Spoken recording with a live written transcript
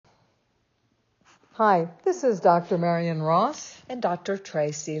Hi, this is Dr. Marion Ross. And Dr.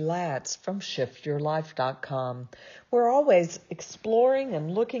 Tracy Latz from ShiftYourLife.com. We're always exploring and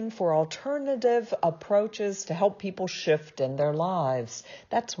looking for alternative approaches to help people shift in their lives.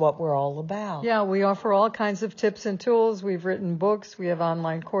 That's what we're all about. Yeah, we offer all kinds of tips and tools. We've written books. We have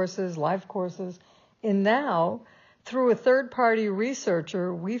online courses, live courses. And now, through a third-party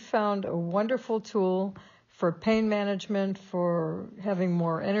researcher, we found a wonderful tool for pain management, for having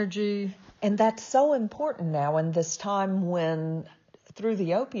more energy. And that's so important now in this time when, through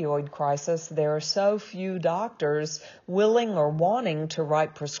the opioid crisis, there are so few doctors willing or wanting to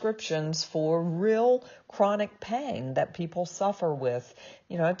write prescriptions for real chronic pain that people suffer with.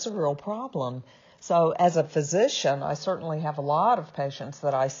 You know, it's a real problem. So as a physician, I certainly have a lot of patients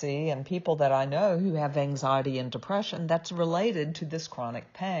that I see and people that I know who have anxiety and depression that's related to this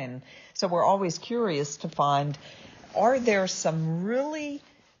chronic pain. So we're always curious to find, are there some really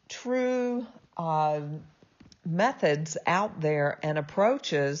true methods out there and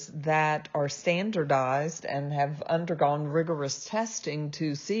approaches that are standardized and have undergone rigorous testing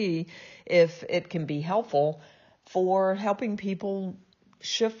to see if it can be helpful for helping people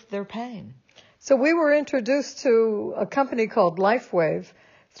shift their pain. So we were introduced to a company called LifeWave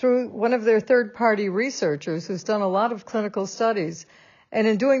through one of their third-party researchers who's done a lot of clinical studies. And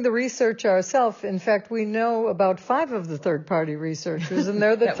in doing the research ourselves, in fact, we know about 5 of the third-party researchers, and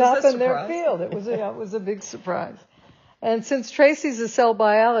they're the top in their field. It was a big surprise. And since Tracy's a cell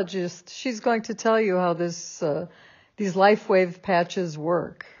biologist, she's going to tell you how these LifeWave patches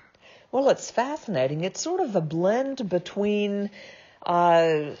work. Well, it's fascinating. It's sort of a blend between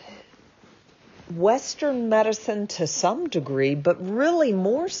Western medicine to some degree, but really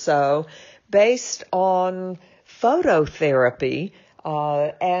more so based on phototherapy,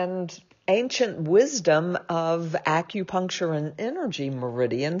 and ancient wisdom of acupuncture and energy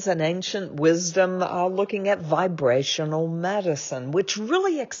meridians, and ancient wisdom looking at vibrational medicine, which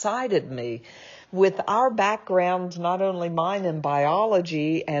really excited me. With our background, not only mine in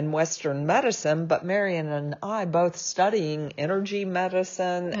biology and Western medicine, but Marion and I both studying energy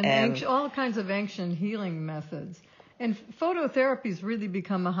medicine and all kinds of ancient healing methods. And phototherapy's really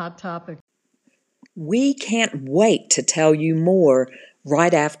become a hot topic. We can't wait to tell you more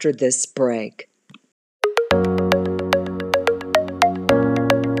right after this break.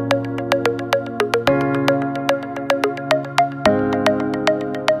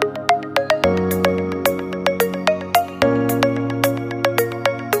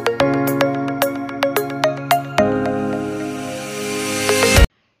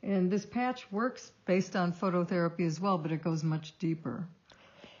 And this patch works based on phototherapy as well, but it goes much deeper.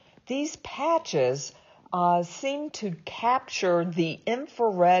 These patches seem to capture the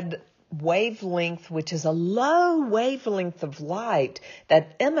infrared wavelength, which is a low wavelength of light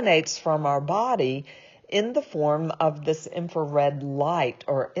that emanates from our body in the form of this infrared light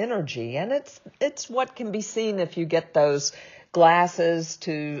or energy. And it's what can be seen if you get those glasses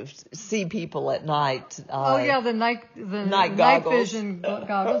to see people at night. The night vision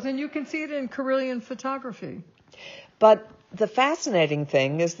goggles, and you can see it in Carillion photography. But the fascinating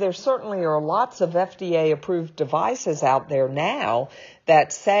thing is there certainly are lots of FDA-approved devices out there now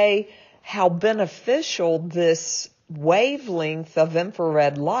that say how beneficial this wavelength of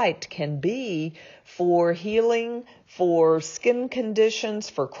infrared light can be for healing, for skin conditions,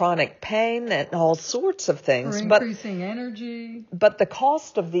 for chronic pain, and all sorts of things. For increasing energy. But the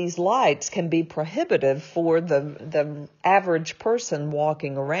cost of these lights can be prohibitive for the average person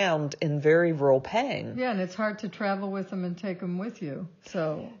walking around in very real pain. Yeah, and it's hard to travel with them and take them with you.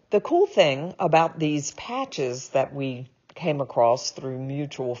 So the cool thing about these patches that we came across through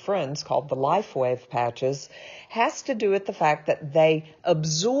mutual friends called the LifeWave patches has to do with the fact that they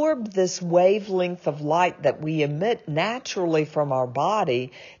absorb this wavelength of light that we emit naturally from our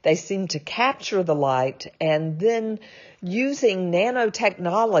body. They seem to capture the light, and then using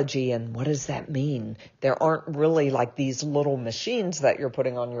nanotechnology, and what does that mean? There aren't really like these little machines that you're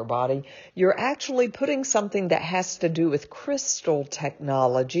putting on your body. You're actually putting something that has to do with crystal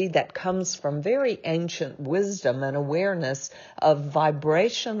technology that comes from very ancient wisdom and awareness of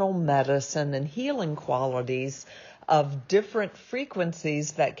vibrational medicine and healing qualities of different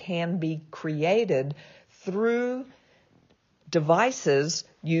frequencies that can be created through devices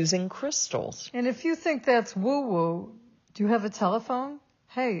using crystals. And if you think that's woo-woo, do you have a telephone?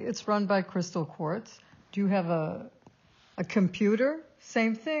 Hey, it's run by crystal quartz. Do you have a computer?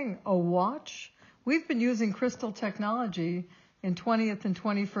 Same thing. A watch? We've been using crystal technology in 20th and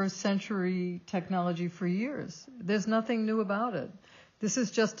 21st century technology for years. There's nothing new about it. This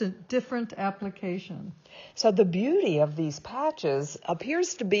is just a different application. So the beauty of these patches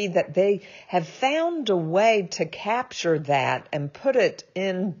appears to be that they have found a way to capture that and put it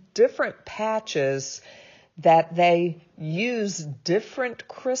in different patches that they use different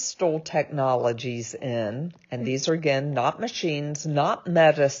crystal technologies in. And these are, again, not machines, not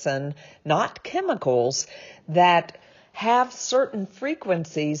medicine, not chemicals, that have certain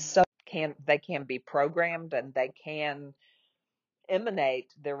frequencies so they can be programmed and they can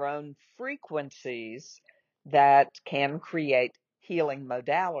emanate their own frequencies that can create healing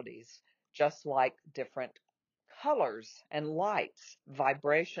modalities, just like different colors and lights.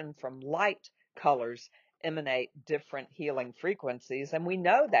 Vibration from light colors emanate different healing frequencies. And we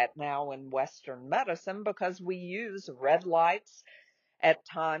know that now in Western medicine because we use red lights at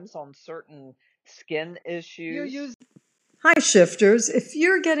times on certain skin issues. Hi, shifters. If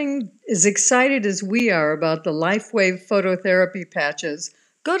you're getting as excited as we are about the LifeWave phototherapy patches,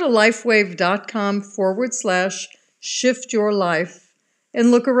 go to lifewave.com/shift your life and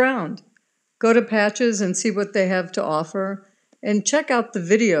look around. Go to patches and see what they have to offer, and check out the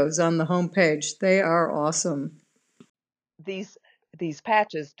videos on the homepage. They are awesome. These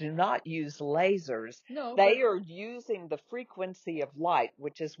patches do not use lasers. No, they are using the frequency of light,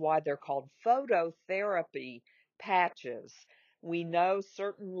 which is why they're called phototherapy patches. We know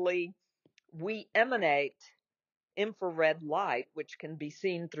certainly we emanate infrared light, which can be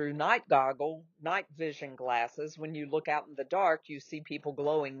seen through night vision glasses. When you look out in the dark, you see people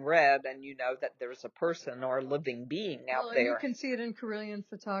glowing red, and you know that there's a person or a living being out there. And you can see it in Kirlian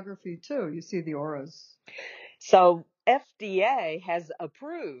photography too. You see the auras. So FDA has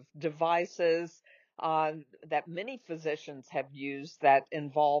approved devices that many physicians have used that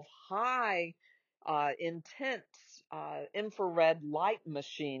involve high intense infrared light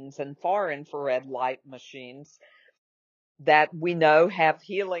machines and far infrared light machines that we know have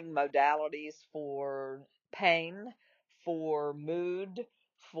healing modalities for pain, for mood,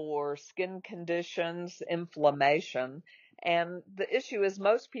 for skin conditions, inflammation. And the issue is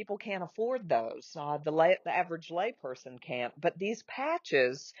most people can't afford those. The average layperson can't. But these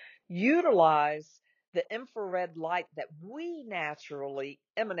patches utilize the infrared light that we naturally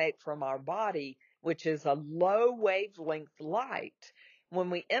emanate from our body, which is a low wavelength light. When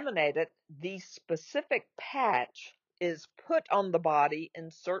we emanate it, the specific patch is put on the body in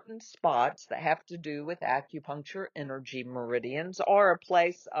certain spots that have to do with acupuncture energy meridians or a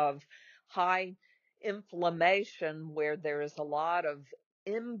place of high inflammation where there is a lot of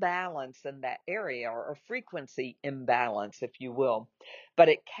imbalance in that area, or a frequency imbalance, if you will. But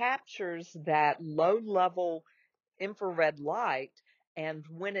it captures that low level infrared light, and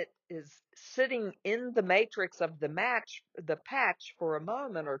when it is sitting in the matrix of the patch for a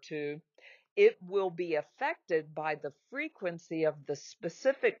moment or two, it will be affected by the frequency of the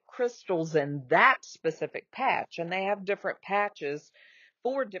specific crystals in that specific patch. And they have different patches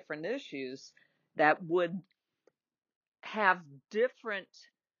for different issues that would have different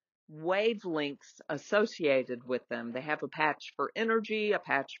wavelengths associated with them. They have a patch for energy, a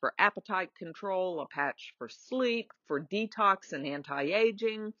patch for appetite control, a patch for sleep, for detox and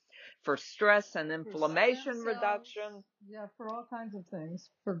anti-aging, for stress and inflammation reduction. Yeah, for all kinds of things.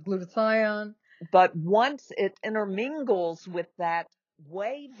 For glutathione. But once it intermingles with that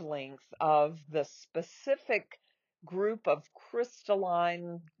wavelength of the specific group of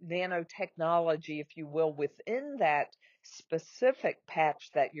crystalline nanotechnology, if you will, within that specific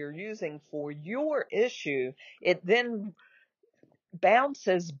patch that you're using for your issue, it then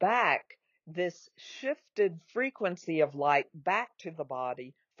bounces back this shifted frequency of light back to the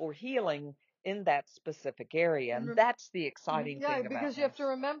body for healing in that specific area. And that's the exciting thing about it. Yeah, because you have to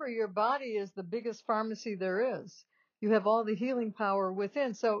remember your body is the biggest pharmacy there is. You have all the healing power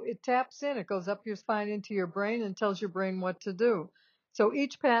within. So it taps in, it goes up your spine into your brain and tells your brain what to do. So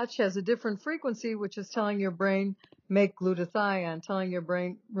each patch has a different frequency, which is telling your brain, make glutathione, telling your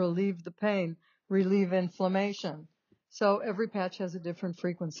brain, relieve the pain, relieve inflammation. So every patch has a different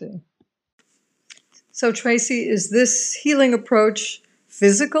frequency. So Tracy, is this healing approach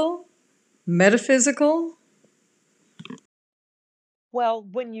physical, metaphysical? Well,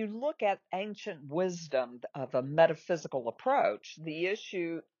 when you look at ancient wisdom of a metaphysical approach, the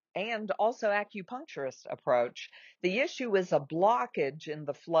issue, and also acupuncturist approach, the issue is a blockage in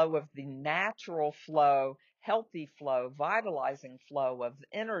the flow of the natural flow, healthy flow, vitalizing flow of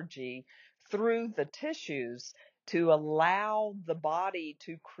energy through the tissues to allow the body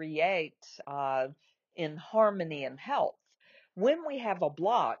to create in harmony and health. When we have a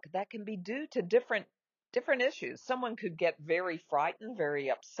block, that can be due to different different issues. Someone could get very frightened,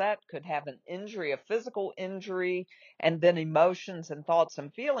 very upset, could have an injury, a physical injury, and then emotions and thoughts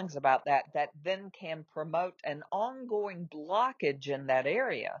and feelings about that then can promote an ongoing blockage in that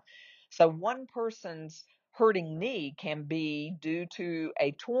area. So one person's hurting knee can be due to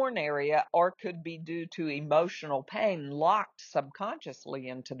a torn area or could be due to emotional pain locked subconsciously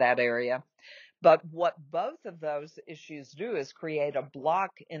into that area. But what both of those issues do is create a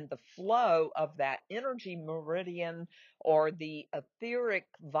block in the flow of that energy meridian or the etheric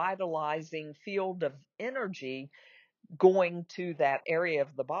vitalizing field of energy going to that area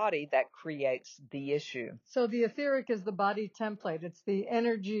of the body that creates the issue. So the etheric is the body template. It's the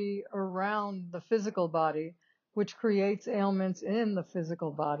energy around the physical body, which creates ailments in the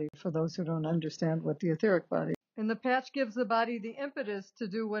physical body, for those who don't understand what the etheric body is. And the patch gives the body the impetus to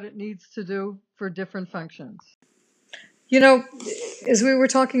do what it needs to do for different functions. You know, as we were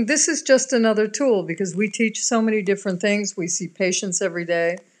talking, this is just another tool because we teach so many different things. We see patients every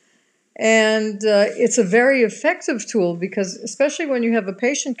day. And it's a very effective tool because especially when you have a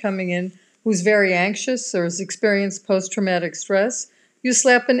patient coming in who's very anxious or has experienced post-traumatic stress, you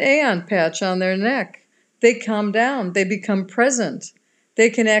slap an Aeon patch on their neck. They calm down. They become present. They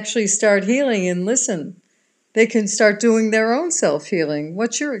can actually start healing and listen. They can start doing their own self-healing.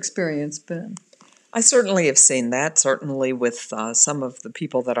 What's your experience been? I certainly have seen that, certainly with some of the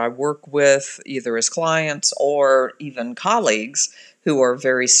people that I work with, either as clients or even colleagues who are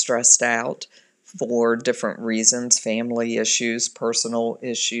very stressed out for different reasons, family issues, personal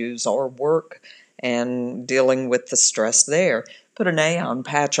issues, or work, and dealing with the stress there. Put an Aeon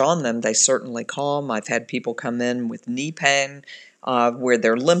patch on them, they certainly calm. I've had people come in with knee pain where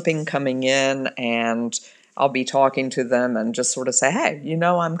they're limping coming in, and I'll be talking to them and just sort of say, hey, you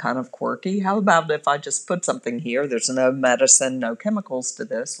know, I'm kind of quirky. How about if I just put something here? There's no medicine, no chemicals to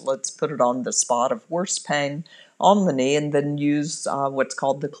this. Let's put it on the spot of worst pain on the knee and then use what's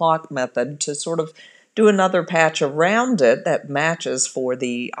called the clock method to sort of do another patch around it that matches for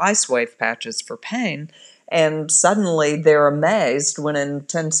the LifeWave patches for pain. And suddenly they're amazed when in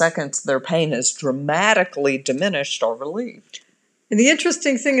 10 seconds their pain is dramatically diminished or relieved. And the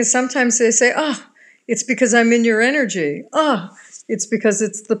interesting thing is sometimes they say, oh, it's because I'm in your energy. Oh, it's because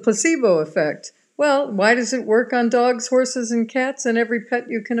it's the placebo effect. Well, why does it work on dogs, horses, and cats and every pet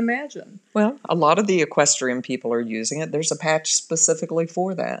you can imagine? Well, a lot of the equestrian people are using it. There's a patch specifically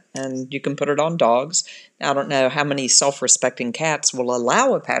for that, and you can put it on dogs. I don't know how many self-respecting cats will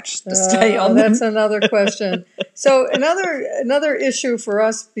allow a patch to stay on them. That's another question. So another issue for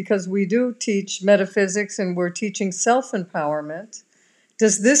us, because we do teach metaphysics and we're teaching self-empowerment,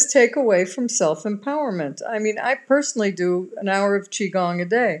 does this take away from self-empowerment? I mean, I personally do an hour of Qigong a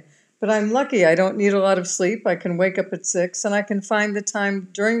day, but I'm lucky. I don't need a lot of sleep. I can wake up at 6 and I can find the time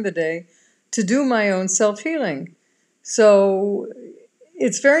during the day to do my own self-healing. So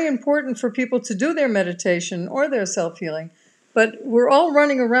it's very important for people to do their meditation or their self-healing, but we're all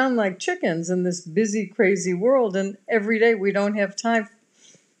running around like chickens in this busy, crazy world, and every day we don't have time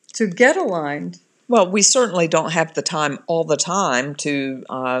to get aligned. Well, we certainly don't have the time all the time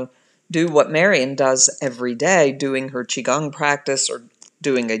to do what Marion does every day, doing her Qigong practice or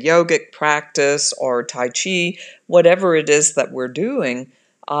doing a yogic practice or Tai Chi, whatever it is that we're doing.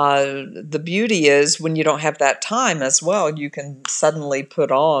 The beauty is when you don't have that time as well, you can suddenly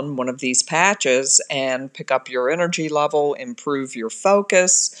put on one of these patches and pick up your energy level, improve your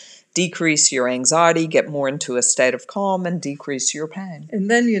focus, decrease your anxiety, get more into a state of calm, and decrease your pain. And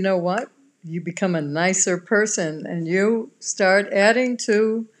then you know what? You become a nicer person and you start adding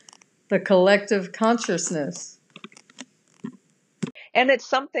to the collective consciousness. And it's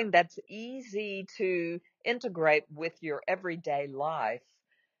something that's easy to integrate with your everyday life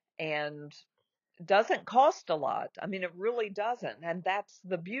and doesn't cost a lot. I mean, it really doesn't. And that's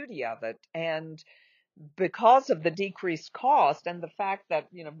the beauty of it. And because of the decreased cost and the fact that,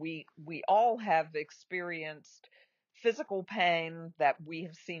 you know, we all have experienced physical pain that we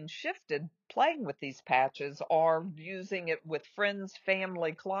have seen shifted playing with these patches or using it with friends,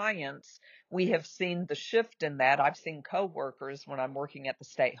 family, clients, we have seen the shift in that. I've seen coworkers when I'm working at the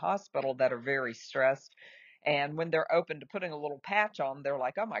state hospital that are very stressed, and when they're open to putting a little patch on, they're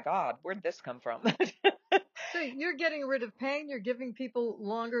like, oh my God, where'd this come from? So you're getting rid of pain. You're giving people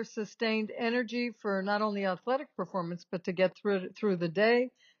longer sustained energy for not only athletic performance, but to get through the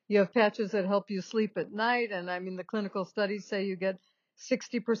day. You have patches that help you sleep at night. And I mean, the clinical studies say you get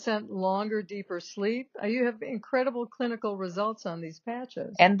 60% longer, deeper sleep. You have incredible clinical results on these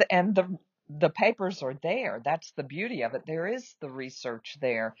patches. And the papers are there. That's the beauty of it. There is the research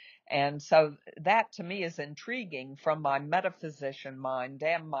there. And so that to me is intriguing from my metaphysician mind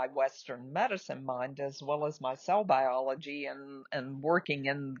and my Western medicine mind, as well as my cell biology and working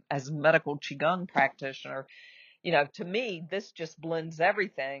in as a medical Qigong practitioner. To me, this just blends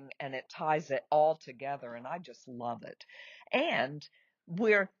everything and it ties it all together, and I just love it. And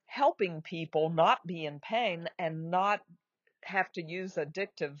we're helping people not be in pain and not have to use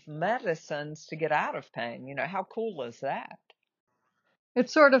addictive medicines to get out of pain. How cool is that?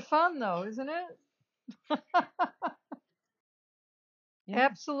 It's sort of fun, though, isn't it? Yeah.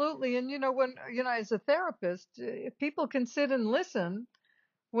 Absolutely. And when as a therapist, people can sit and listen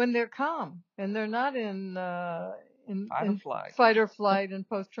when they're calm and they're not in Fight. fight or flight and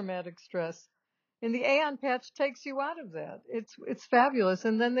post-traumatic stress. And the Aeon patch takes you out of that. It's fabulous.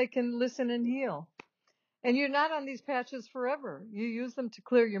 And then they can listen and heal. And you're not on these patches forever. You use them to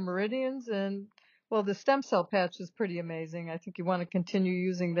clear your meridians. And well, the stem cell patch is pretty amazing. I think you want to continue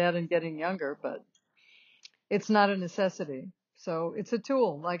using that and getting younger, but it's not a necessity. So it's a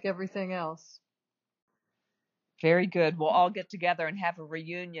tool like everything else. Very good. We'll all get together and have a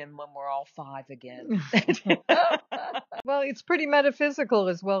reunion when we're all 5 again. Well, it's pretty metaphysical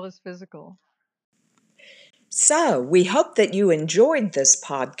as well as physical. So, we hope that you enjoyed this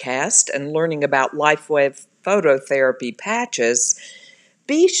podcast and learning about LifeWave phototherapy patches.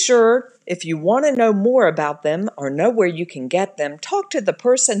 Be sure, if you want to know more about them or know where you can get them, talk to the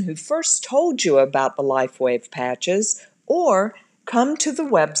person who first told you about the LifeWave patches, or come to the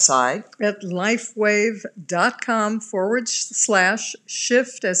website at lifewave.com/shift,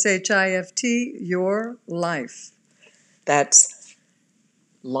 SHIFT, your life. That's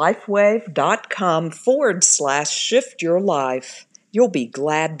lifewave.com/shift your life. You'll be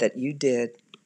glad that you did.